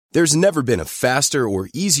There's never been a faster or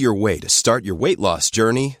easier way to start your weight loss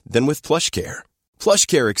journey than with PlushCare.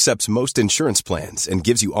 PlushCare accepts most insurance plans and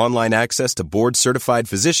gives you online access to board-certified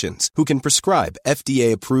physicians who can prescribe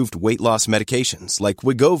FDA-approved weight loss medications like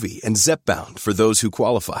Wegovy and Zepbound for those who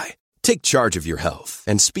qualify. Take charge of your health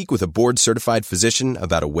and speak with a board-certified physician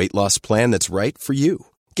about a weight loss plan that's right for you.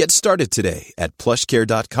 Get started today at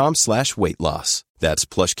plushcare.com/weight-loss. That's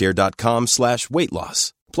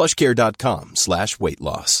plushcare.com/weight-loss.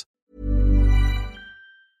 plushcare.com/weight-loss.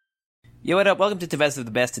 Yo, what up? Welcome to Tevez of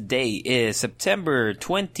the Best. Today is September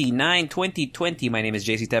 29, 2020. My name is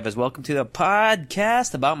JC Tevez. Welcome to the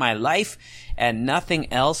podcast about my life and nothing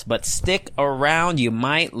else, but stick around. You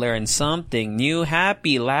might learn something new.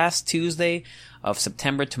 Happy last Tuesday of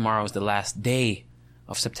September. Tomorrow is the last day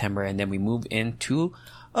of September, and then we move into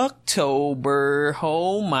October.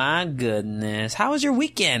 Oh my goodness. How was your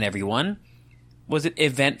weekend, everyone? Was it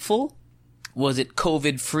eventful? Was it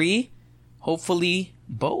COVID-free? Hopefully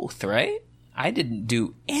both, right? I didn't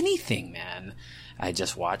do anything, man. I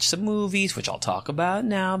just watched some movies, which I'll talk about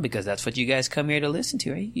now because that's what you guys come here to listen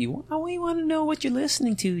to, right? You want to know what you're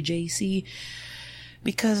listening to, JC,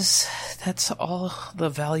 because that's all the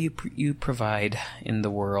value you provide in the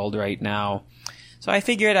world right now. So I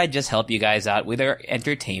figured I'd just help you guys out with our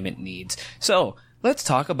entertainment needs. So let's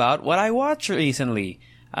talk about what I watched recently.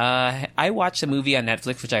 I watched a movie on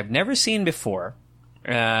Netflix which I've never seen before.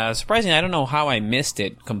 Surprisingly, I don't know how I missed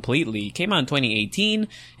it completely. It came out in 2018.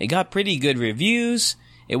 It got pretty good reviews.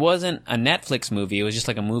 It wasn't a Netflix movie. It was just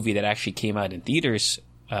like a movie that actually came out in theaters,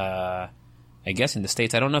 I guess in the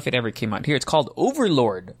States. I don't know if it ever came out here. It's called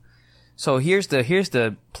Overlord. So here's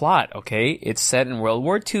the plot, okay? It's set in World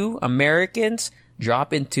War II. Americans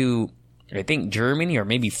drop into, I think, Germany or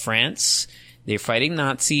maybe France. They're fighting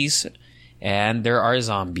Nazis, and there are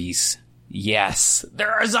zombies. Yes, there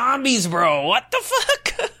are zombies, bro. What the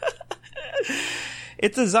fuck?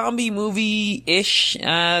 It's a zombie movie-ish.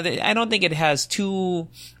 I don't think it has too...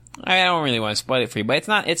 I don't really want to spoil it for you, but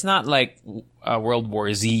it's not like World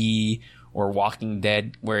War Z or Walking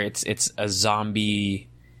Dead, where it's a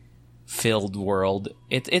zombie-filled world.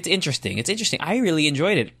 It's interesting. It's interesting. I really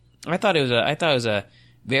enjoyed it. I thought it was a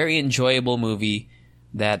very enjoyable movie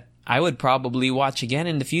that I would probably watch again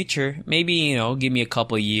in the future. Maybe, give me a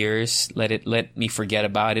couple years, let me forget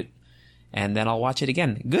about it, and then I'll watch it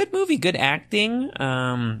again. Good movie, good acting.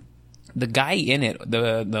 The guy in it,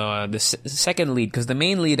 the second lead, because the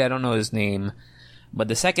main lead, I don't know his name, but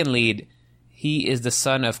the second lead, he is the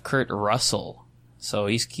son of Kurt Russell, so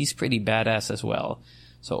he's pretty badass as well.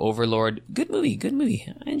 So Overlord, good movie.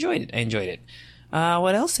 I enjoyed it.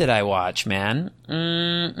 What else did I watch, man?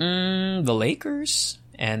 The Lakers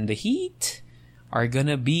and the Heat are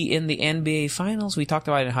gonna be in the NBA Finals. We talked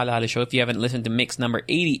about it in Hala Hala Show. If you haven't listened to mix number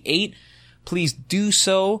 88, please do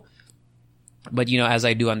so. But as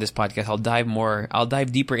I do on this podcast, I'll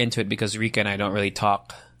dive deeper into it because Rika and I don't really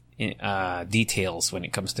talk in, details when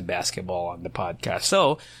it comes to basketball on the podcast.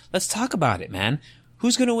 So let's talk about it, man.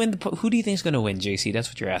 Who's gonna win? Who do you think is gonna win, JC? That's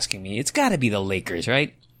what you're asking me. It's gotta be the Lakers,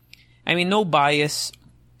 right? I mean, no bias.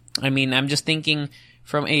 I mean, I'm just thinking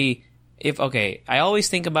from I always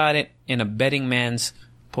think about it in a betting man's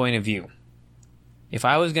point of view. If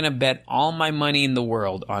I was going to bet all my money in the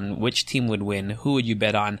world on which team would win, who would you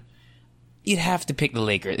bet on? You'd have to pick the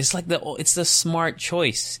Lakers. It's the smart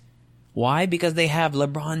choice. Why? Because they have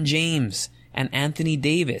LeBron James and Anthony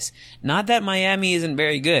Davis. Not that Miami isn't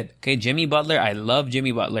very good. Okay, Jimmy Butler, I love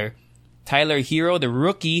Jimmy Butler. Tyler Hero, the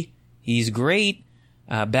rookie, he's great.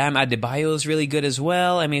 Bam Adebayo is really good as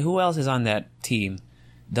well. I mean, who else is on that team?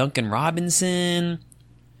 Duncan Robinson.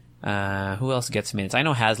 Who else gets minutes? I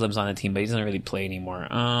know Haslam's on the team, but he doesn't really play anymore.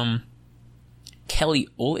 Is Kelly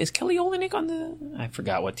Olynyk on the... I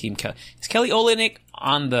forgot what team. Is Kelly Olynyk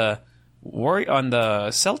on the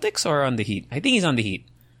Celtics or on the Heat? I think he's on the Heat.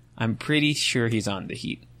 I'm pretty sure he's on the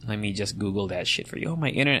Heat. Let me just Google that shit for you. Oh,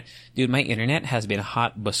 my internet. Dude, my internet has been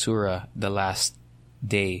hot basura the last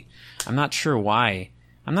day. I'm not sure why.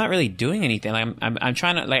 I'm not really doing anything. I'm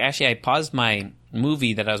trying to... actually, I paused my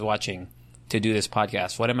movie that I was watching to do this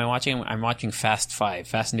podcast. What am I watching? I'm watching Fast and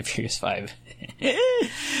the Furious 5.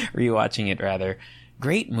 Rewatching it, rather.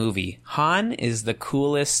 Great movie. Han is the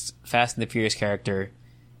coolest Fast and the Furious character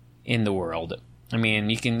in the world. I mean,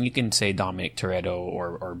 you can say Dominic Toretto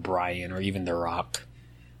or Brian or even The Rock.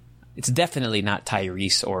 It's definitely not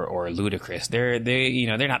Tyrese or Ludacris.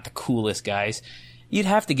 They're not the coolest guys. You'd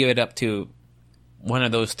have to give it up to one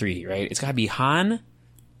of those three, right? It's got to be Han,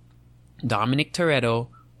 Dominic Toretto,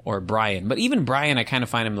 or Brian. But even Brian, I kind of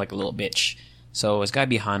find him like a little bitch. So it's got to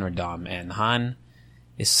be Han or Dom. And Han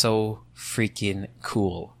is so freaking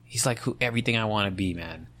cool. He's like everything I want to be,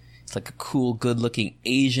 man. It's like a cool, good-looking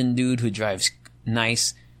Asian dude who drives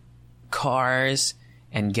nice cars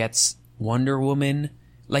and gets Wonder Woman.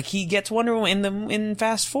 Like he gets Wonder Woman in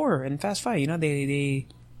Fast 4 and Fast 5. You know,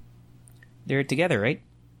 they're together, right?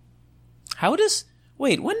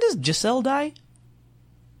 When does Giselle die?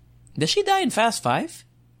 Does she die in Fast 5?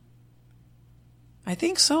 I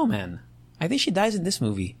think so, man. I think she dies in this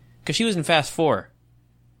movie. Because she was in Fast 4.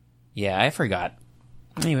 Yeah, I forgot.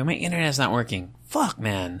 Anyway, my internet's not working. Fuck,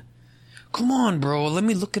 man. Come on, bro. Let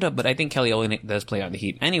me look it up. But I think Kelly Olynyk does play on the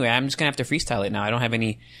Heat. Anyway, I'm just going to have to freestyle it now. I don't have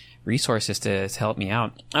any resources to help me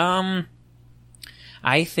out.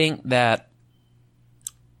 I think that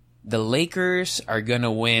the Lakers are going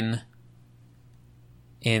to win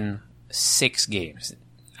in 6 games.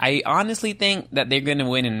 I honestly think that they're going to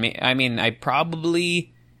win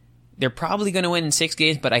they're probably going to win in 6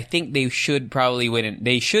 games, but I think they should probably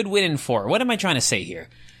they should win in 4. What am I trying to say here?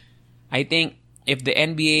 I think if the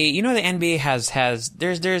NBA, the NBA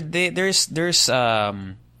there's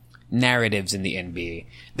narratives in the NBA.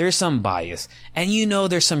 There's some bias. And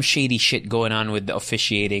there's some shady shit going on with the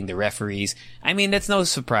officiating, the referees. I mean, that's no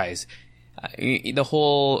surprise. The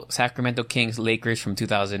whole Sacramento Kings Lakers from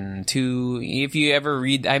 2002. If you ever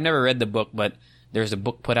read, I've never read the book, but there's a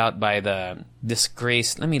book put out by the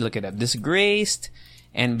disgraced NBA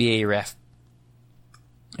ref.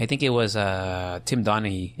 I think it was Tim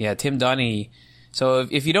Donaghy. Yeah, Tim Donaghy. So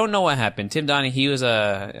if you don't know what happened, Tim Donaghy, he was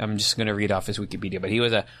I'm just going to read off his Wikipedia, but he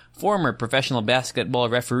was a former professional basketball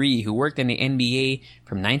referee who worked in the NBA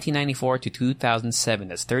from 1994 to 2007.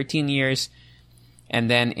 That's 13 years. And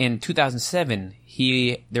then in 2007,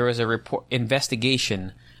 there was a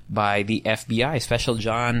investigation by the FBI, Special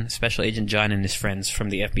Agent John and his friends from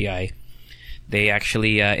the FBI. They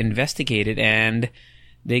actually investigated, and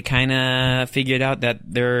they kind of figured out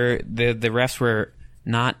that the refs were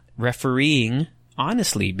not refereeing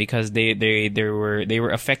honestly, because they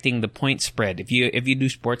were affecting the point spread. If you do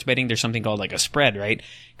sports betting, there's something called like a spread, right?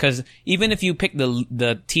 Because even if you pick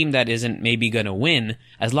the team that isn't maybe gonna win,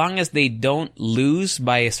 as long as they don't lose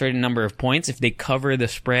by a certain number of points, if they cover the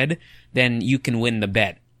spread, then you can win the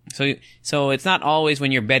bet. So it's not always,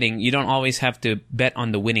 when you're betting, you don't always have to bet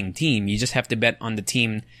on the winning team. You just have to bet on the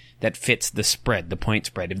team that fits the spread, the point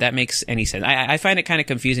spread, if that makes any sense. I find it kind of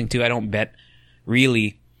confusing too. I don't bet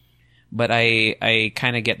really, but I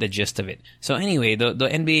kind of get the gist of it. So anyway, the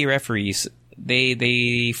NBA referees,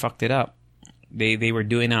 they fucked it up. They were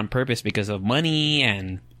doing it on purpose because of money,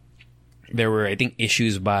 and there were, I think,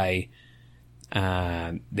 issues by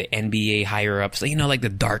the NBA higher ups, like the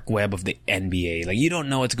dark web of the NBA. Like, you don't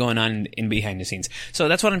know what's going on in behind the scenes. So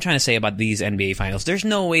that's what I'm trying to say about these NBA finals. There's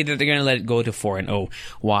no way that they're going to let it go to 4-0.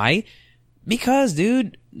 Why? Because,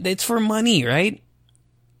 dude, it's for money, right?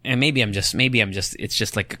 And maybe I'm just, it's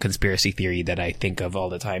just like a conspiracy theory that I think of all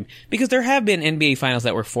the time. Because there have been NBA finals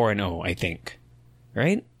that were 4-0, I think.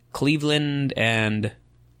 Right? Cleveland and,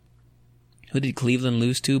 who did Cleveland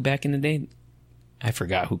lose to back in the day? I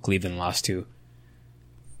forgot who Cleveland lost to.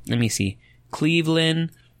 Let me see. Cleveland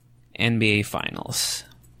NBA Finals.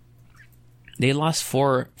 They lost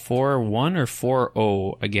 4-1 or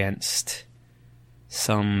 4-0 against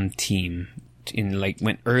some team in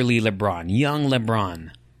when early LeBron, young LeBron.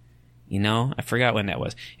 I forgot when that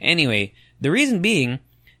was. Anyway, the reason being,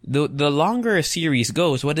 the longer a series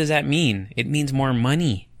goes, what does that mean? It means more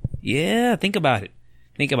money. Yeah, think about it.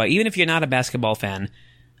 Even if you're not a basketball fan,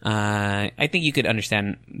 I think you could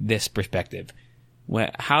understand this perspective.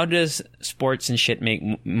 How does sports and shit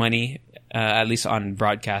make money, at least on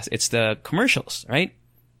broadcast? It's the commercials, right?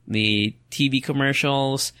 The TV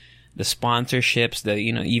commercials, the sponsorships,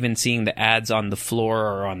 even seeing the ads on the floor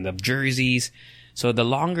or on the jerseys. So the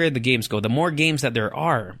longer the games go, the more games that there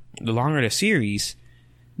are, the longer the series,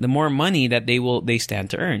 the more money that they stand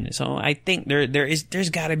to earn. So I think there's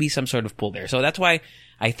got to be some sort of pull there. So that's why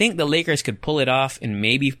I think the Lakers could pull it off in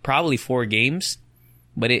probably 4 games.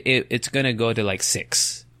 But it's going to go to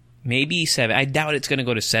 6. Maybe 7. I doubt it's going to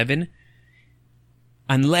go to 7.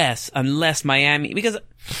 Unless Miami, because,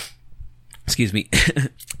 excuse me.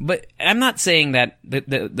 But I'm not saying that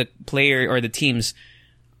the player or the teams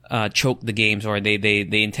choke the games or they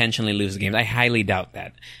intentionally lose the games. I highly doubt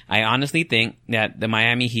that. I honestly think that the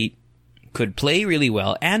Miami Heat could play really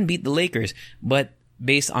well and beat the Lakers, but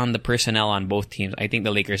based on the personnel on both teams, I think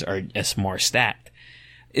the Lakers are just more stacked.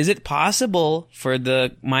 Is it possible for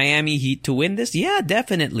the Miami Heat to win this? Yeah,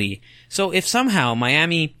 definitely. So if somehow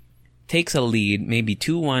Miami takes a lead, maybe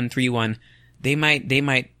 2-1, 3-1, they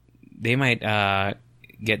might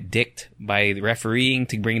get dicked by the refereeing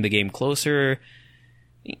to bring the game closer.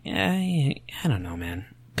 I don't know, man.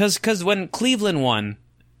 Cause when Cleveland won,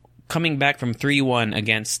 coming back from 3-1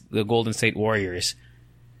 against the Golden State Warriors,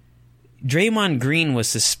 Draymond Green was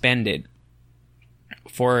suspended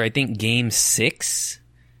for, I think, Game 6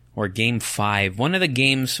 or Game 5. One of the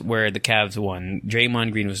games where the Cavs won,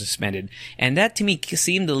 Draymond Green was suspended. And that, to me,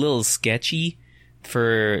 seemed a little sketchy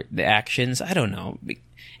for the actions. I don't know.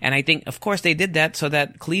 And I think, of course, they did that so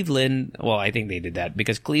that Cleveland... Well, I think they did that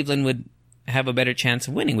because Cleveland would have a better chance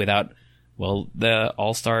of winning without... Well, the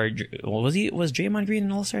All-Star... Was Draymond Green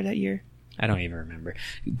an All-Star that year? I don't even remember.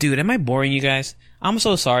 Dude, am I boring you guys? I'm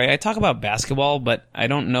so sorry. I talk about basketball, but I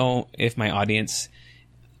don't know if my audience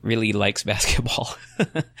really likes basketball.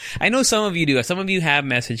 I know some of you do. Some of you have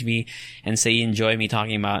messaged me and say you enjoy me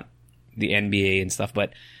talking about the NBA and stuff,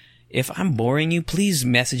 but if I'm boring you, please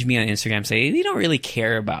message me on Instagram. Say, we don't really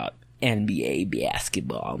care about NBA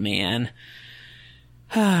basketball, man.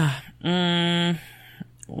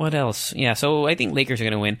 What else? Yeah, so I think Lakers are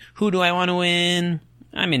going to win. Who do I want to win?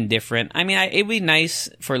 I'm indifferent. I mean, it would be nice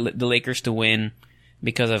for the Lakers to win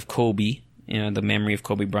because of Kobe, the memory of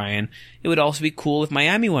Kobe Bryant. It would also be cool if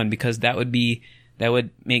Miami won because that would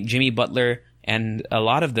make Jimmy Butler and a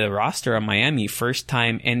lot of the roster on Miami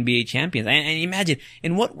first-time NBA champions. And imagine,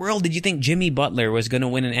 in what world did you think Jimmy Butler was going to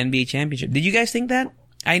win an NBA championship? Did you guys think that?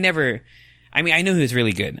 I knew he was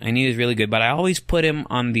really good. But I always put him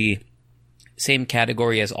on the same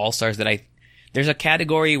category as All-Stars there's a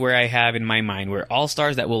category where I have in my mind where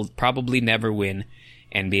All-Stars that will probably never win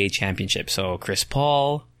NBA championships. So Chris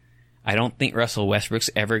Paul, I don't think Russell Westbrook's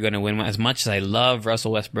ever going to win one. As much as I love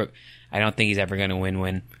Russell Westbrook, I don't think he's ever going to win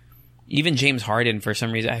one. Even James Harden, for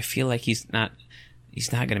some reason, I feel like he's not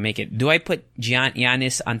going to make it. Do I put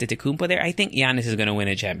Giannis Antetokounmpo there? I think Giannis is going to win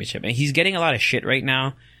a championship. And he's getting a lot of shit right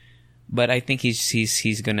now, but I think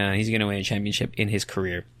he's going to win a championship in his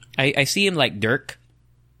career. I see him like Dirk,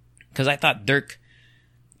 because I thought Dirk,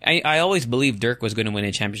 I always believed Dirk was going to win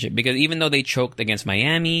a championship, because even though they choked against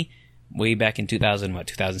Miami way back in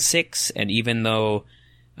 2006, and even though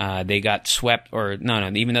they got swept,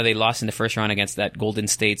 even though they lost in the first round against that Golden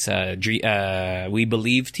State's We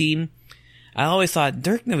Believe team, I always thought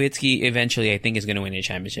Dirk Nowitzki eventually, I think, is going to win a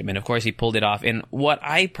championship. And of course, he pulled it off in what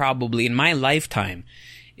I probably, in my lifetime,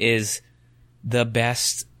 is the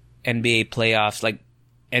best NBA playoffs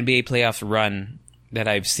run that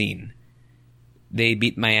I've seen. They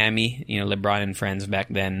beat Miami, LeBron and friends back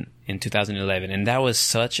then in 2011. And that was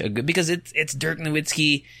such a good, because it's Dirk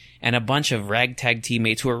Nowitzki and a bunch of ragtag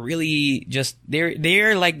teammates who are really just,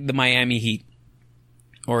 they're like the Miami Heat.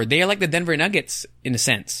 Or they're like the Denver Nuggets in a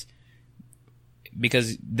sense.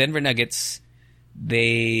 Because Denver Nuggets,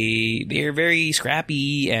 they're very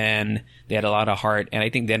scrappy and they had a lot of heart. And I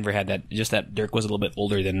think Denver had that, just that Dirk was a little bit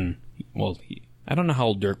older than, I don't know how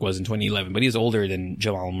old Dirk was in 2011, but he's older than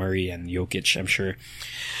Jamal Murray and Jokic, I'm sure.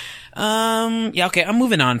 Okay, I'm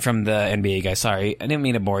moving on from the NBA, guys. Sorry, I didn't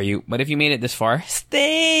mean to bore you, but if you made it this far,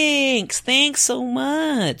 thanks so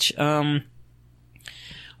much.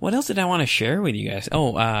 What else did I want to share with you guys?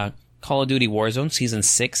 Call of Duty Warzone Season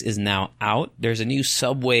 6 is now out. There's a new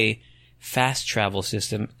subway fast travel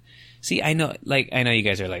system. See, I know you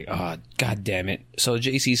guys are like, oh, god damn it. So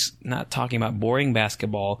JC's not talking about boring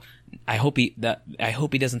basketball. I hope he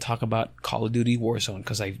doesn't talk about Call of Duty Warzone,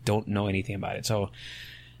 because I don't know anything about it. So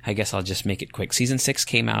I guess I'll just make it quick. Season 6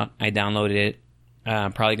 came out. I downloaded it.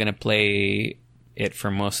 Probably going to play it for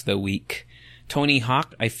most of the week. Tony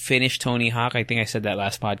Hawk. I finished Tony Hawk. I think I said that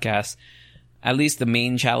last podcast. At least the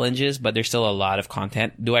main challenges, but there's still a lot of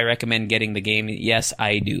content. Do I recommend getting the game? Yes,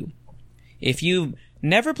 I do. If you've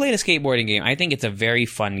never played a skateboarding game, I think it's a very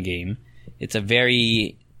fun game. It's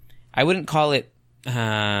I wouldn't call it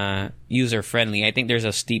user-friendly. I think there's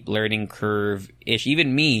a steep learning curve-ish.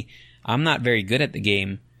 Even me, I'm not very good at the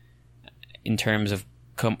game in terms of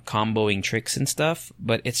comboing tricks and stuff,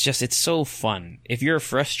 but it's so fun. If you're a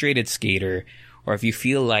frustrated skater, or if you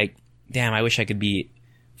feel like, damn, I wish I could be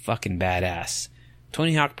fucking badass,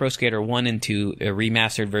 Tony Hawk Pro Skater 1 and 2, a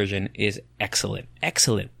remastered version, is excellent.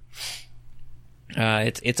 Excellent.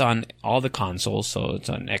 It's on all the consoles, so it's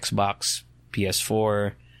on Xbox,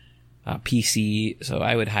 PS4, PC, so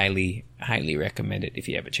I would highly, highly recommend it if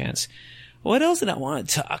you have a chance. What else did I want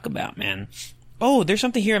to talk about, man? Oh, there's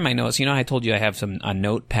something here in my notes. I told you I have a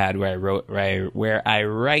notepad where I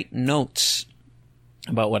write notes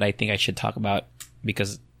about what I think I should talk about,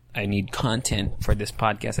 because I need content for this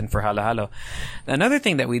podcast and for Halo Halo. Another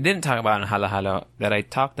thing that we didn't talk about in Halo Halo that I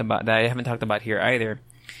haven't talked about here either,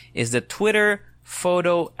 is the Twitter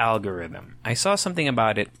photo algorithm. I saw something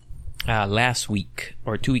about it last week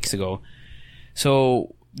or 2 weeks ago.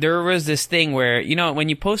 So there was this thing where, when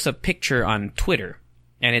you post a picture on Twitter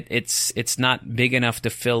and it's not big enough to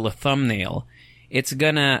fill the thumbnail, it's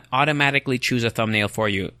gonna automatically choose a thumbnail for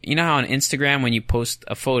you. You know how on Instagram, when you post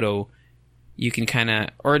a photo, you can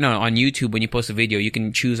on YouTube, when you post a video, you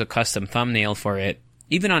can choose a custom thumbnail for it.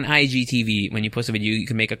 Even on IGTV, when you post a video, you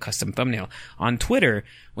can make a custom thumbnail. On Twitter,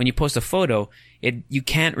 when you post a photo, you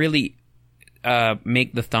can't really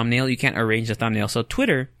make the thumbnail. You can't arrange the thumbnail. So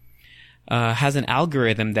Twitter has an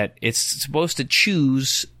algorithm that it's supposed to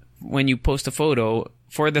choose when you post a photo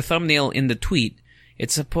for the thumbnail in the tweet.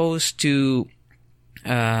 It's supposed to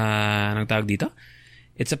anong tawag dito?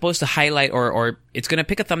 It's supposed to highlight or it's going to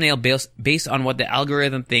pick a thumbnail based on what the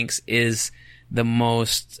algorithm thinks is the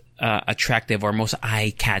most attractive or most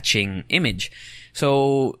eye-catching image.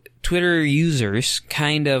 So Twitter users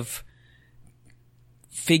kind of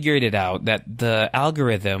figured it out that the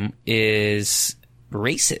algorithm is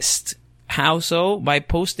racist. How so? By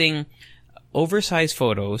posting oversized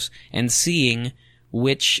photos and seeing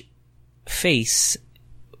which face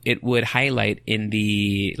it would highlight in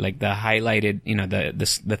the highlighted,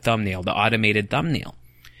 the thumbnail, the automated thumbnail.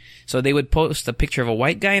 So they would post a picture of a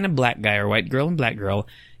white guy and a black guy, or white girl and black girl,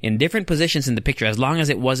 in different positions in the picture, as long as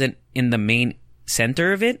it wasn't in the main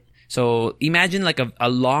center of it. So imagine like a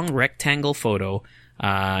long rectangle photo.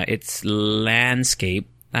 It's landscape,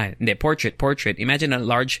 portrait. Imagine a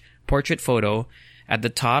large portrait photo. At the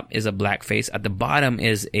top is a black face. At the bottom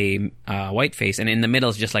is a white face, and in the middle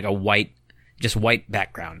is just like a white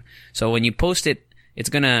background. So when you post it,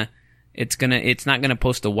 it's not gonna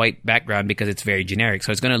post the white background because it's very generic.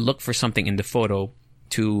 So it's gonna look for something in the photo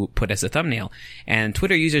to put as a thumbnail. And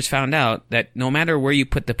Twitter users found out that no matter where you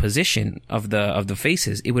put the position of the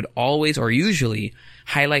faces, it would always or usually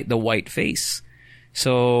highlight the white face.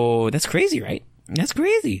 So that's crazy, right? That's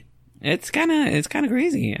crazy. It's kind of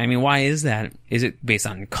crazy. I mean, why is that? Is it based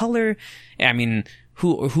on color? I mean,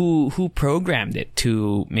 who programmed it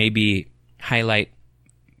to maybe highlight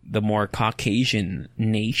the more Caucasian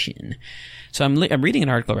nation? So I'm reading an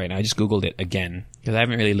article right now. I just Googled it again because I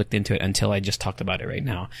haven't really looked into it until I just talked about it right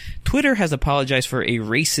now. Twitter has apologized for a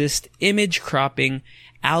racist image cropping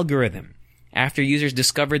algorithm after users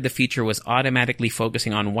discovered the feature was automatically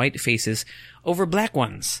focusing on white faces over black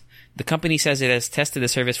ones. The company says it has tested the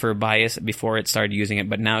service for bias before it started using it,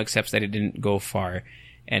 but now accepts that it didn't go far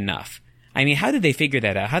enough. I mean, how did they figure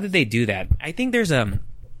that out? How did they do that? I think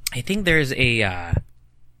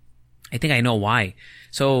I know why.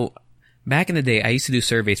 So back in the day, I used to do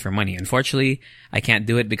surveys for money. Unfortunately, I can't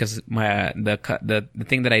do it because the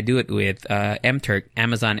thing that I do it with, MTurk,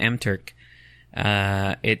 Amazon MTurk,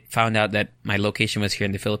 it found out that my location was here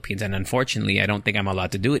in the Philippines, and unfortunately, I don't think I'm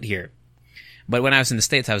allowed to do it here. But when I was in the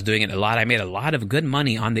States, I was doing it a lot. I made a lot of good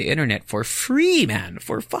money on the internet for free, man.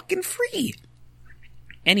 For fucking free.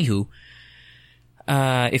 Anywho,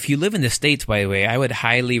 if you live in the States, by the way, I would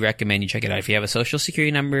highly recommend you check it out. If you have a social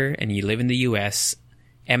security number and you live in the US,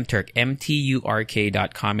 MTurk,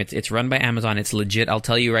 MTURK.com. It's run by Amazon. It's legit. I'll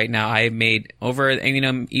tell you right now, I've made over,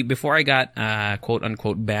 before I got, quote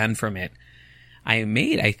unquote, banned from it, I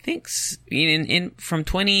made, I think, from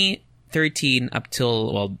 2013 up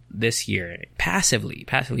till, this year, passively,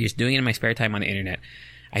 just doing it in my spare time on the internet.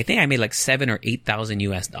 I think I made like $7,000 or $8,000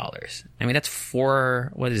 US. I mean, that's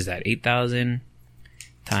what is that? 8,000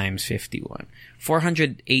 times 51.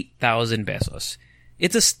 408,000 pesos.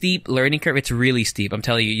 It's a steep learning curve. It's really steep. I'm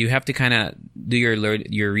telling you, you have to kind of do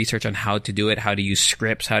your research on how to do it, how to use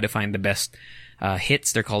scripts, how to find the best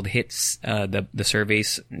hits. They're called hits. The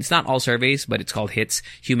surveys. It's not all surveys, but it's called hits.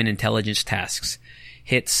 Human intelligence tasks.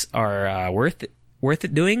 Hits are worth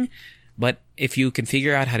it doing, but if you can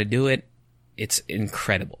figure out how to do it, it's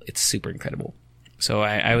incredible. It's super incredible. So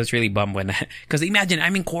I was really bummed when that, because imagine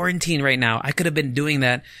I'm in quarantine right now. I could have been doing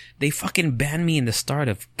that. They fucking banned me in the start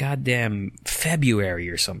of goddamn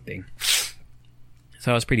February or something.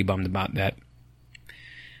 So I was pretty bummed about that.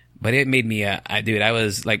 But it made me, I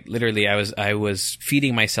was like, literally, I was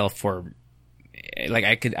feeding myself for, like,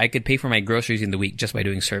 I could pay for my groceries in the week just by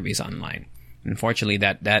doing surveys online. Unfortunately,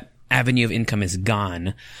 that avenue of income is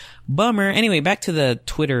gone. Bummer. Anyway, back to the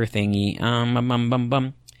Twitter thingy.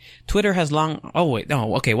 Twitter has long. Oh wait,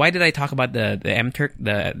 no. Okay, why did I talk about the MTurk,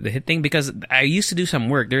 the hit thing? Because I used to do some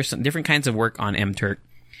work. There's some different kinds of work on MTurk,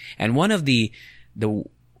 and one of the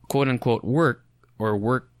quote unquote works,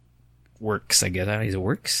 I guess, is it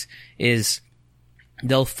works, is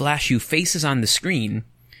they'll flash you faces on the screen,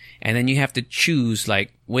 and then you have to choose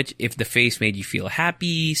like if the face made you feel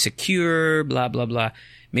happy, secure, blah blah blah.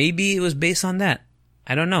 Maybe it was based on that.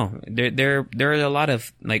 I don't know. There are a lot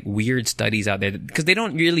of like weird studies out there because they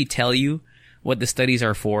don't really tell you what the studies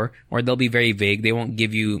are for, or they'll be very vague. They won't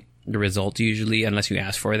give you the results usually unless you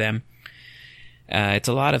ask for them. It's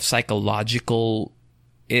a lot of psychological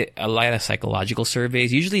a lot of psychological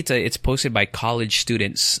surveys. Usually it's posted by college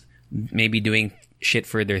students, maybe doing shit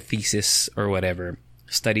for their thesis or whatever,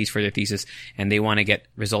 studies for their thesis, and they want to get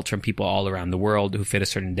results from people all around the world who fit a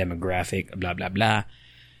certain demographic, blah, blah, blah.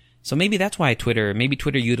 So maybe that's why Twitter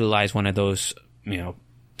utilized one of those,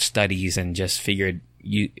 studies and just figured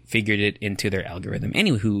it into their algorithm.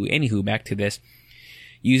 Anywho, back to this.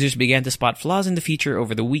 Users began to spot flaws in the feature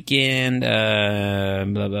over the weekend,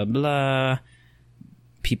 blah, blah, blah.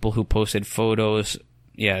 People who posted photos.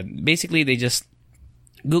 Yeah, basically they just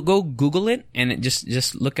go Google it and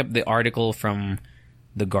just look up the article from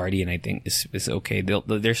The Guardian, I think is okay.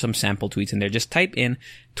 There's some sample tweets in there. Just type in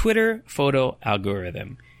Twitter photo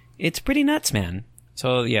algorithm. It's pretty nuts, man.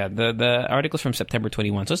 So yeah, the article's from September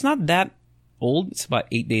 21. So it's not that old. It's about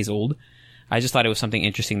 8 days old. I just thought it was something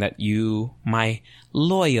interesting that you, my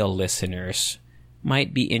loyal listeners,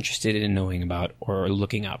 might be interested in knowing about or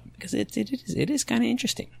looking up, because it is kind of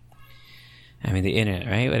interesting. I mean, the internet,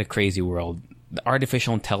 right? What a crazy world. The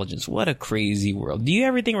artificial intelligence, what a crazy world. Do you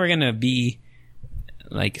ever think we're gonna be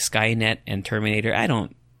like Skynet and Terminator? I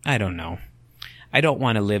don't know. I don't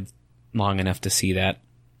want to live long enough to see that.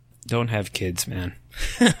 Don't have kids, man.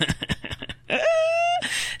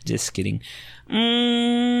 Just kidding.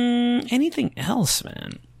 Anything else,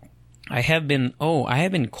 man? I have been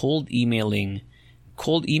cold emailing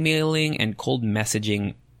and cold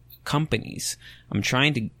messaging companies. I'm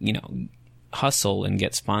trying to, hustle and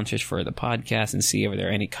get sponsors for the podcast and see if there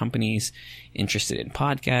are any companies interested in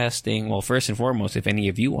podcasting. Well, first and foremost, if any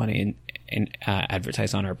of you want to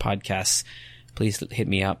advertise on our podcasts, please hit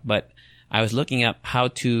me up. But I was looking up how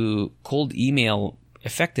to cold email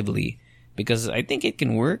effectively, because I think it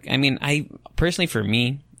can work. I mean, for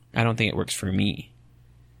me, I don't think it works for me.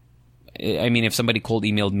 I mean, if somebody cold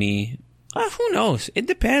emailed me, who knows? It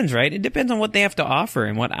depends, right? It depends on what they have to offer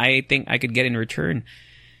and what I think I could get in return.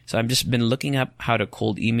 So I've just been looking up how to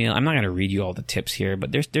cold email. I'm not going to read you all the tips here,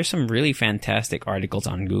 but there's some really fantastic articles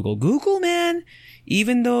on Google. Google, man,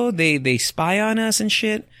 even though they spy on us and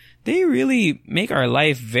shit, they really make our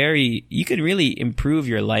life you could really improve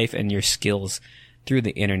your life and your skills through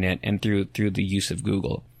the internet and through the use of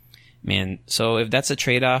Google. Man, so if that's a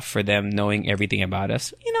trade-off for them knowing everything about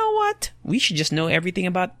us, you know what? We should just know everything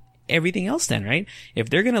about everything else then, right? If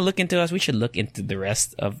they're going to look into us, we should look into the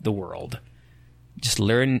rest of the world. Just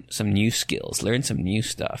learn some new skills, learn some new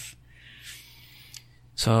stuff.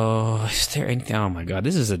 So, is there anything? Oh my God,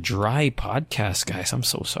 this is a dry podcast, guys. I'm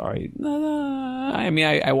so sorry. I mean,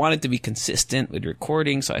 I wanted to be consistent with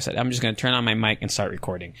recording, so I said, I'm just going to turn on my mic and start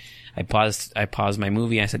recording. I paused my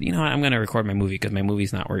movie. I said, you know what? I'm going to record my movie because my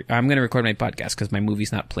movie's not working. I'm going to record my podcast because my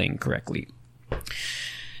movie's not playing correctly.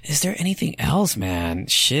 Is there anything else, man?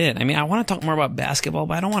 Shit. I mean, I want to talk more about basketball,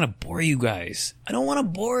 but I don't want to bore you guys. I don't want to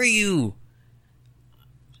bore you.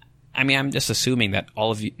 I mean, I'm just assuming that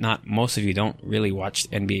all of you, not most of you, don't really watch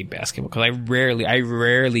NBA basketball, because I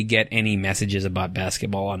rarely get any messages about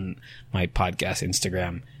basketball on my podcast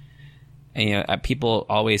Instagram. And people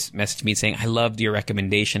always message me saying, I loved your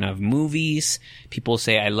recommendation of movies. People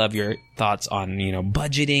say, I love your thoughts on,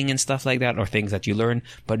 budgeting and stuff like that, or things that you learn.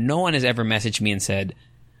 But no one has ever messaged me and said,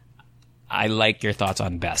 I like your thoughts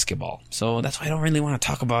on basketball. So that's why I don't really want to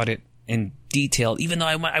talk about it in detail, even though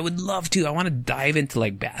I would love to. I want to dive into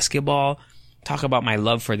like basketball, talk about my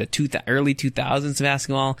love for the early 2000s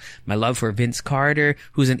basketball, my love for Vince Carter,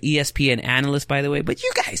 who's an ESPN analyst, by the way. But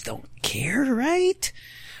you guys don't care, right?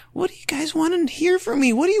 What do you guys want to hear from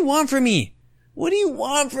me? What do you want from me? What do you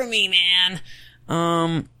want from me,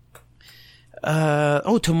 man?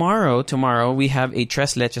 Tomorrow we have a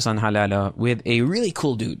Tres Leches on Halala with a really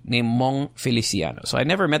cool dude named Mong Feliciano. So I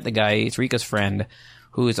never met the guy. It's Rika's friend,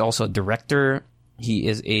 who is also a director. He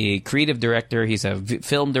is a creative director. He's a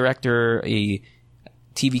film director, a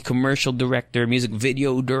TV commercial director, music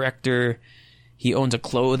video director. He owns a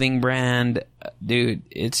clothing brand. Dude,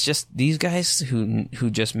 it's just these guys who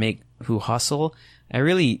hustle. I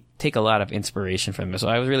really take a lot of inspiration from them. So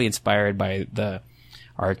I was really inspired by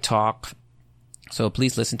our talk. So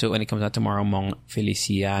please listen to it when it comes out tomorrow, Mong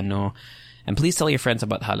Feliciano. And please tell your friends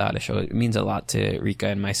about Halala Show. It means a lot to Rika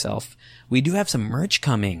and myself. We do have some merch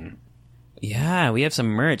coming. Yeah, we have some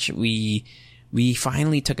merch. We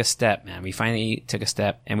finally took a step, man.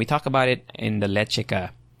 And we talk about it in the Lechica,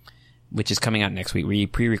 which is coming out next week. We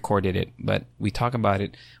pre-recorded it, but we talk about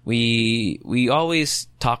it. We always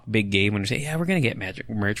talk big game when we say, yeah, we're going to get merch.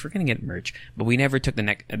 We're going to get merch. But we never took the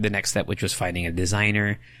next step, which was finding a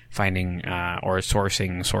designer, or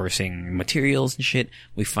sourcing materials and shit.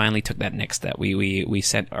 We finally took that next step. We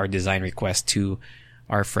sent our design request to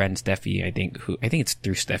our friend Steffi, I think it's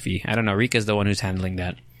through Steffi. I don't know. Rika's the one who's handling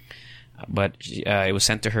that. but it was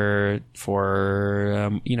sent to her for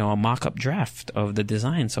a mock-up draft of the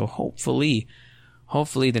design. So hopefully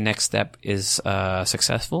the next step is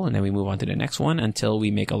successful, and then we move on to the next one until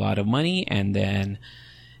we make a lot of money, and then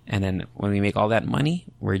when we make all that money,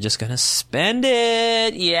 we're just gonna spend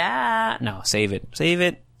it. Yeah, no, save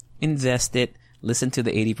it, invest it. Listen to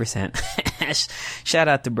the 80%. Shout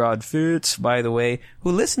out to Broadfoots, by the way,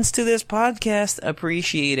 who listens to this podcast.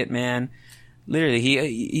 Appreciate it, man. Literally,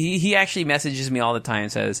 he actually messages me all the time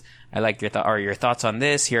and says, I like your thoughts on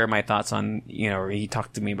this. Here are my thoughts on, he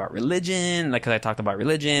talked to me about religion, like, cause I talked about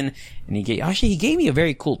religion, and he gave me a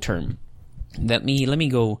very cool term. Let me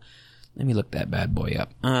look that bad boy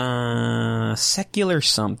up. Secular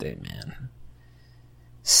something, man.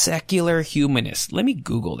 Secular humanist. Let me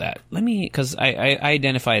Google that. Cause I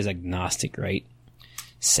identify as agnostic, right?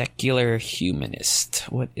 Secular humanist.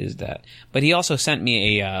 What is that? But he also sent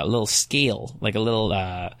me a little scale, like a little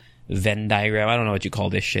Venn diagram. I don't know what you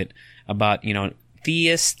call this shit. About,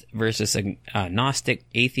 theist versus agnostic,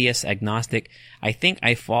 atheist, agnostic. I think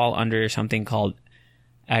I fall under something called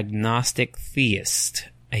agnostic theist.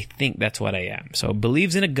 I think that's what I am. So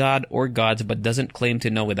believes in a god or gods, but doesn't claim to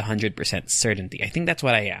know with 100% certainty. I think that's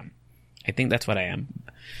what I am.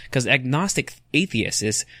 Because agnostic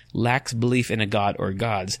atheist lacks belief in a god or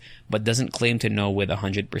gods, but doesn't claim to know with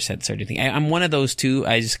 100% certainty. I'm one of those two.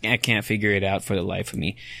 I can't figure it out for the life of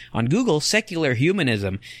me. On Google, secular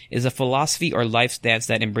humanism is a philosophy or life stance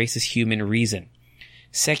that embraces human reason,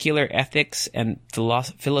 secular ethics, and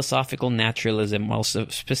philosophical naturalism, while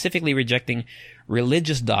specifically rejecting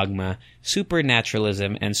religious dogma,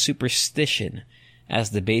 supernaturalism, and superstition as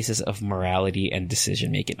the basis of morality and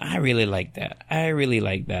decision making. I really like that. I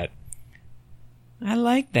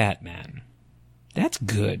like that, man. That's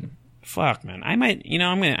good. Fuck, man. I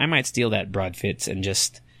might steal that Broadfits and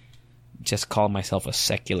just call myself a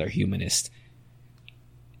secular humanist.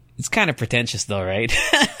 It's kind of pretentious though, right?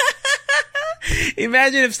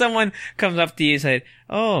 Imagine if someone comes up to you and said,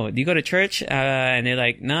 "Oh, do you go to church?" And they're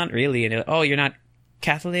like, "Not really." And they're like, "Oh, you're not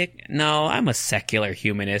Catholic?" "No, I'm a secular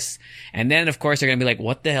humanist." And then, of course, they're going to be like,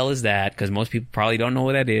 "What the hell is that?" Because most people probably don't know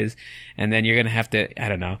what that is. And then you're going to have to, I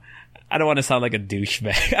don't know. I don't want to sound like a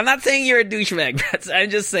douchebag. I'm not saying you're a douchebag, but I'm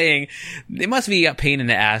just saying it must be a pain in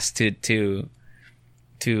the ass to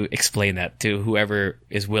explain that to whoever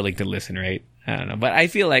is willing to listen, right? I don't know. But I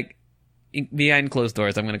feel like behind closed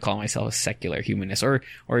doors, I'm going to call myself a secular humanist, or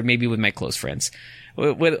maybe with my close friends.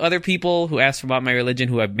 With other people who ask about my religion,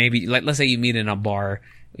 who have maybe, like, let's say you meet in a bar,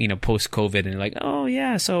 post-COVID, and you're like, "Oh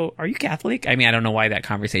yeah, so are you Catholic?" I mean, I don't know why that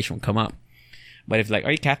conversation would come up, but if like,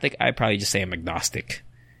 "Are you Catholic?" I'd probably just say I'm agnostic.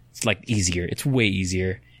 It's like easier. It's way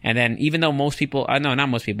easier. And then even though most people, no, not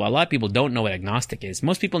most people, a lot of people don't know what agnostic is.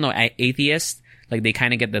 Most people know atheist, like they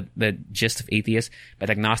kind of get the gist of atheist, but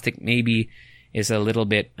agnostic maybe is a little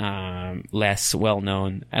bit less well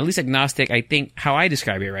known. At least agnostic, I think, how I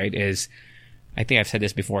describe it, right, is, I think I've said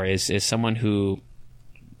this before, is someone who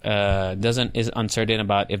is uncertain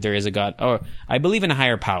about if there is a God. Or I believe in a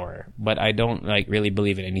higher power, but I don't really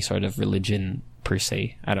believe in any sort of religion per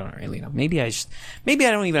se. I don't really know. Maybe I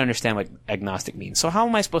don't even understand what agnostic means. So how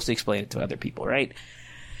am I supposed to explain it to other people, right?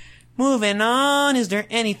 Moving on, is there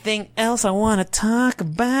anything else I want to talk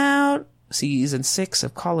about? Season 6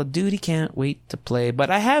 of Call of Duty, can't wait to play. But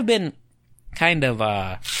I have been kind of,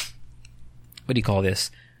 what do you call this?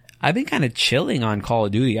 I've been kind of chilling on Call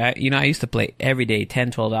of Duty. I used to play every day,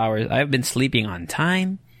 10, 12 hours. I've been sleeping on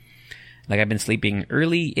time. Like, I've been sleeping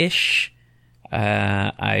early-ish.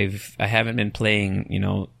 I haven't been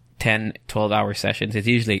playing, 10, 12 hour sessions. It's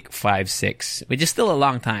usually 5, 6, which is still a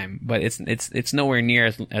long time, but it's nowhere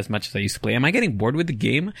near as much as I used to play. Am I getting bored with the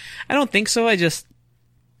game? I don't think so. I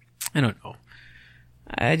don't know.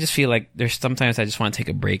 I just feel like there's sometimes I just want to take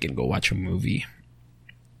a break and go watch a movie.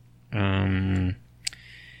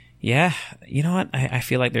 Yeah, you know what? I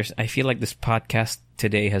feel like this podcast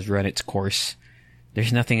today has run its course.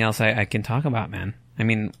 There's nothing else I can talk about, man. I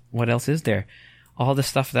mean, what else is there? All the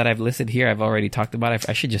stuff that I've listed here, I've already talked about.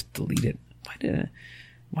 I should just delete it.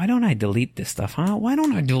 Why don't I delete this stuff, huh? Why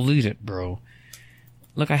don't I delete it, bro?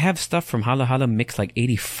 Look, I have stuff from Hala Hala Mix like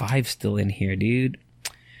 85 still in here, dude.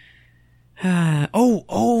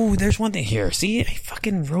 There's one thing here. See, I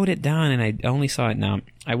fucking wrote it down and I only saw it now.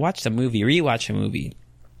 I rewatched a movie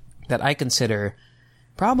that I consider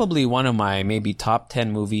probably one of my maybe top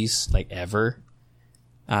 10 movies like ever.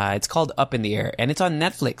 It's called Up in the Air, and it's on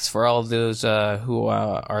Netflix for all of those who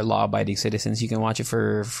are law-abiding citizens. You can watch it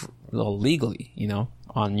for legally,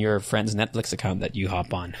 on your friend's Netflix account that you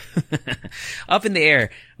hop on. Up in the Air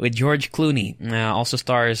with George Clooney. Also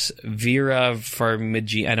stars Vera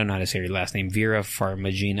Farmiga. I don't know how to say your last name. Vera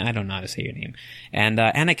Farmiga. I don't know how to say your name. And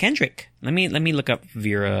Anna Kendrick. Let me look up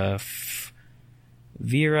Vera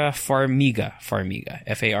Farmiga.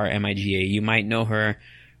 Farmiga. You might know her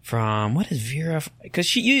from, what is Vera?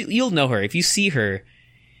 Because you'll know her if you see her.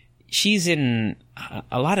 She's in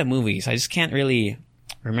a lot of movies. I just can't really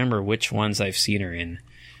remember which ones I've seen her in.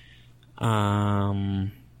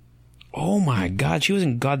 Oh my god, she was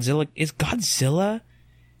in Godzilla. Is Godzilla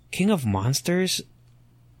King of Monsters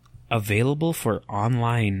available for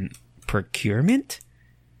online procurement?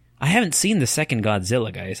 I haven't seen the second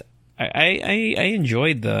Godzilla, guys. I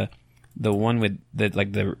enjoyed the one with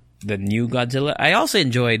the new Godzilla. I also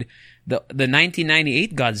enjoyed the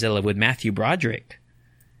 1998 Godzilla with Matthew Broderick.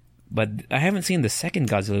 But I haven't seen the second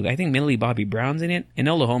Godzilla. I think Millie Bobby Brown's in it.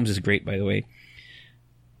 Enola Holmes is great, by the way.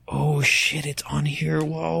 Oh shit, it's on here.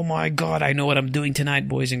 Oh my god, I know what I'm doing tonight,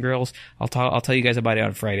 boys and girls. I'll tell you guys about it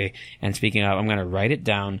on Friday. And speaking of, I'm going to write it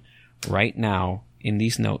down right now in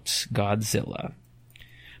these notes. Godzilla.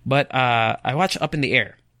 But I watched Up in the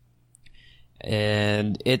Air.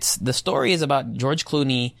 And the story is about George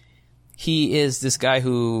Clooney. He is this guy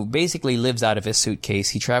who basically lives out of his suitcase.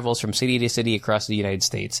 He travels from city to city across the United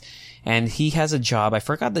States. And he has a job. I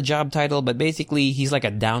forgot the job title, but basically he's like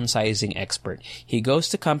a downsizing expert. He goes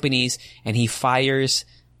to companies and he fires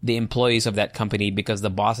the employees of that company because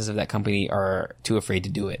the bosses of that company are too afraid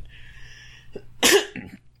to do it.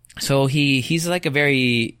 So he's like a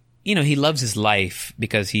very, he loves his life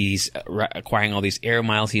because he's acquiring all these air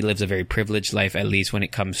miles. He lives a very privileged life, at least when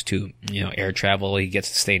it comes to, air travel. He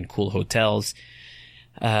gets to stay in cool hotels.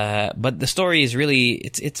 But the story is really,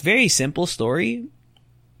 it's very simple story.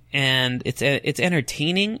 And it's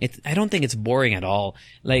entertaining. I don't think it's boring at all.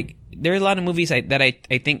 Like, there are a lot of movies that I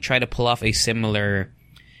think try to pull off a similar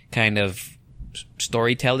kind of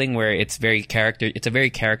storytelling where it's a very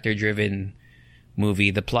character driven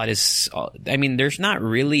movie. The plot is, there's not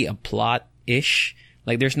really a plot-ish.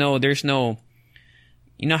 Like, there's no,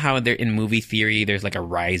 how they're in movie theory, there's like a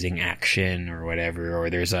rising action or whatever, or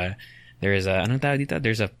there's a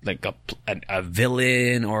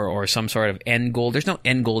villain or some sort of end goal. There's no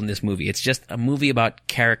end goal in this movie. It's just a movie about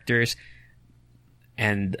characters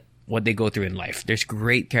and what they go through in life. There's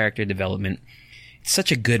great character development. It's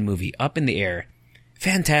such a good movie. Up in the Air.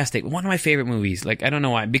 Fantastic. One of my favorite movies. Like, I don't know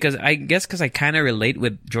why. Because I kind of relate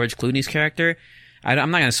with George Clooney's character. I'm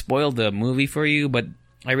not going to spoil the movie for you, but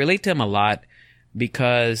I relate to him a lot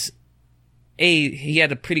because A, he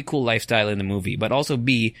had a pretty cool lifestyle in the movie, but also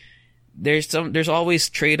B, there's always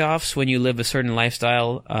trade-offs when you live a certain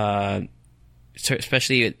lifestyle,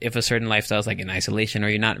 especially if a certain lifestyle is like in isolation or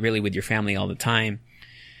you're not really with your family all the time.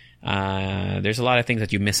 There's a lot of things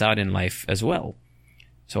that you miss out in life as well.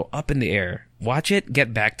 So Up in the Air, watch it,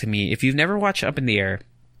 get back to me. If you've never watched Up in the Air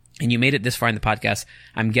and you made it this far in the podcast,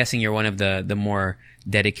 I'm guessing you're one of the more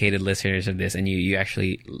dedicated listeners of this and you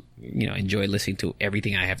actually, enjoy listening to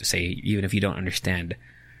everything I have to say, even if you don't understand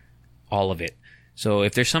all of it. So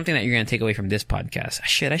if there's something that you're going to take away from this podcast, I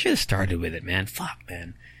should have started with it, man. Fuck,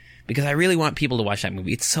 man. Because I really want people to watch that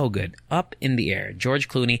movie. It's so good. Up in the Air. George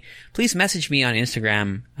Clooney. Please message me on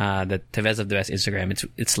Instagram, the Tevez of the Best Instagram.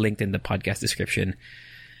 It's linked in the podcast description.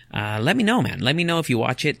 Let me know, man. Let me know if you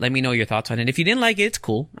watch it. Let me know your thoughts on it. If you didn't like it, it's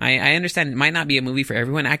cool. I understand it might not be a movie for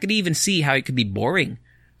everyone. I could even see how it could be boring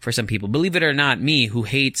for some people. Believe it or not, me, who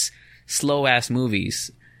hates slow-ass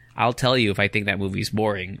movies, I'll tell you if I think that movie's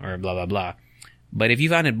boring or blah, blah, blah. But if you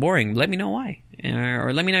found it boring, let me know why.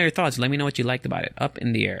 Or let me know your thoughts. Let me know what you liked about it. Up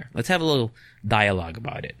in the Air. Let's have a little dialogue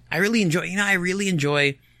about it. I really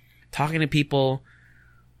enjoy talking to people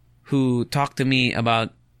who talk to me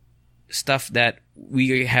about stuff that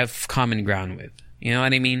we have common ground with. You know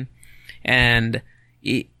what I mean? And,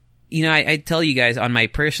 I tell you guys on my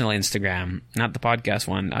personal Instagram, not the podcast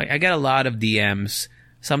one, I get a lot of DMs.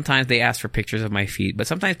 Sometimes they ask for pictures of my feet, but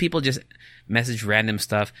sometimes people just message random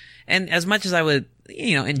stuff. And as much as I would,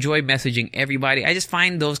 enjoy messaging everybody, I just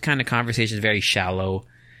find those kind of conversations very shallow.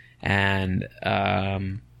 And, at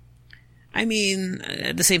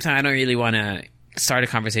the same time, I don't really want to start a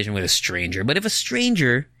conversation with a stranger. But if a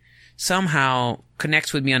stranger somehow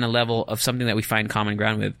connects with me on a level of something that we find common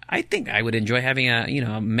ground with, I think I would enjoy having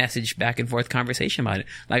a message back and forth conversation about it.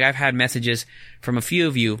 Like, I've had messages from a few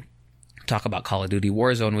of you talk about Call of Duty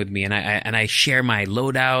Warzone with me, and I share my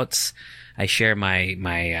loadouts. I share my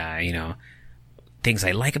things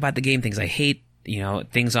I like about the game, things I hate,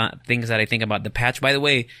 things that I think about the patch. By the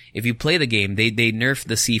way, if you play the game, they nerfed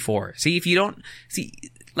the C4. See, if you don't see,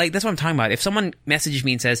 like, that's what I'm talking about. If someone messages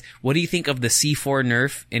me and says, what do you think of the C4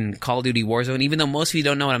 nerf in Call of Duty Warzone? Even though most of you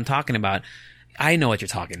don't know what I'm talking about, I know what you're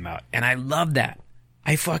talking about. And I love that.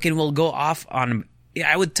 I fucking will go off on,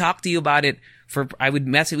 I would talk to you about it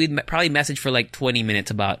we'd probably message for like 20 minutes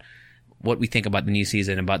about what we think about the new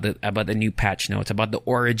season, about the new patch notes, about the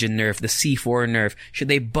Origin nerf, the C4 nerf. Should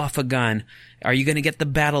they buff a gun? Are you going to get the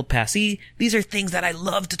battle pass? See, these are things that I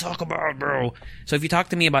love to talk about, bro. So if you talk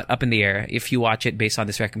to me about Up in the Air, if you watch it based on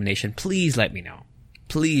this recommendation, please let me know.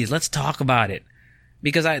 Please, let's talk about it.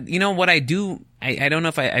 Because what I do, I don't know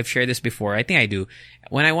if I've shared this before. I think I do.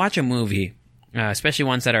 When I watch a movie, especially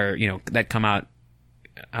ones that are, that come out,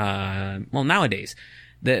 nowadays,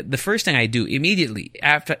 the first thing I do immediately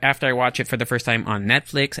after I watch it for the first time on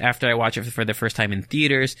Netflix, after I watch it for the first time in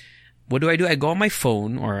theaters, what do? I go on my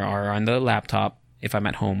phone or on the laptop if I'm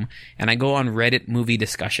at home, and I go on Reddit movie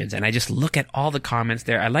discussions, and I just look at all the comments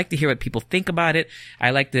there. I like to hear what people think about it.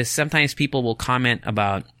 I like this. Sometimes people will comment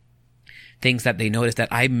about things that they noticed that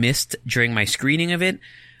I missed during my screening of it.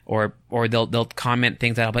 Or they'll comment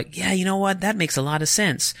things that I'll be like, yeah, you know what? That makes a lot of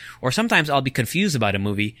sense. Or sometimes I'll be confused about a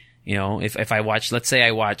movie. If I watch, let's say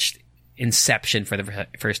I watched Inception for the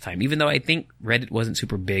first time, even though I think Reddit wasn't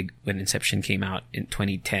super big when Inception came out in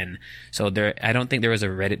 2010. So I don't think there was a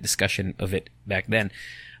Reddit discussion of it back then.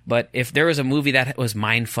 But if there was a movie that was a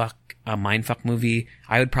mindfuck movie,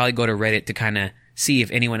 I would probably go to Reddit to kind of see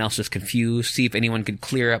if anyone else was confused, see if anyone could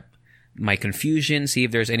clear up my confusion, see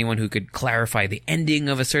if there's anyone who could clarify the ending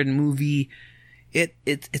of a certain movie.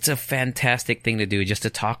 It's a fantastic thing to do, just to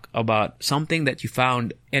talk about something that you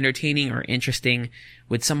found entertaining or interesting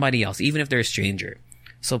with somebody else, even if they're a stranger.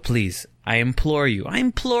 So please, I implore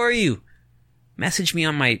you, message me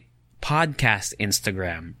on my podcast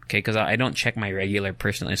Instagram, okay? Because I don't check my regular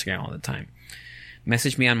personal Instagram all the time.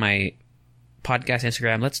 Message me on my podcast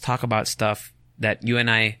Instagram. Let's talk about stuff that you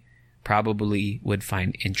and I probably would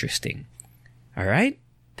find interesting. All right?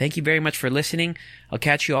 Thank you very much for listening. I'll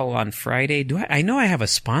catch you all on Friday. I know I have a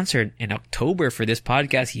sponsor in October for this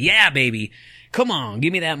podcast. Yeah, baby. Come on,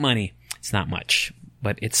 give me that money. It's not much,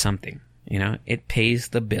 but it's something. It pays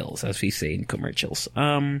the bills, as we say in commercials.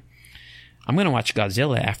 I'm going to watch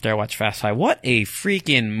Godzilla after I watch Fast 5. What a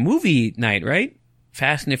freaking movie night, right?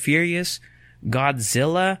 Fast and the Furious,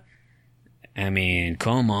 Godzilla. I mean,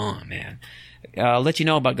 come on, man. I'll let you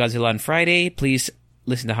know about Godzilla on Friday. Please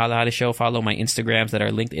listen to Hala Hala Show. Follow my Instagrams that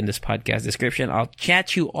are linked in this podcast description. I'll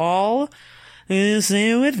chat you all.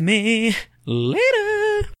 Stay with me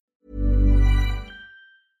later.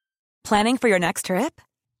 Planning for your next trip?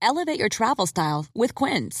 Elevate your travel style with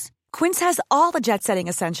Quince. Quince has all the jet-setting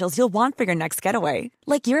essentials you'll want for your next getaway,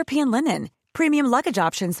 like European linen, premium luggage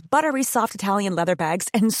options, buttery soft Italian leather bags,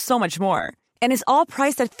 and so much more. And is all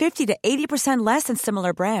priced at 50 to 80% less than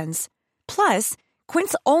similar brands. Plus,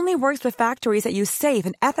 Quince only works with factories that use safe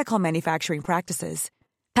and ethical manufacturing practices.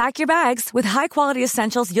 Pack your bags with high-quality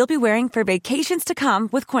essentials you'll be wearing for vacations to come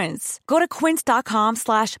with Quince. Go to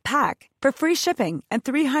quince.com/pack for free shipping and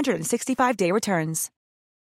 365-day returns.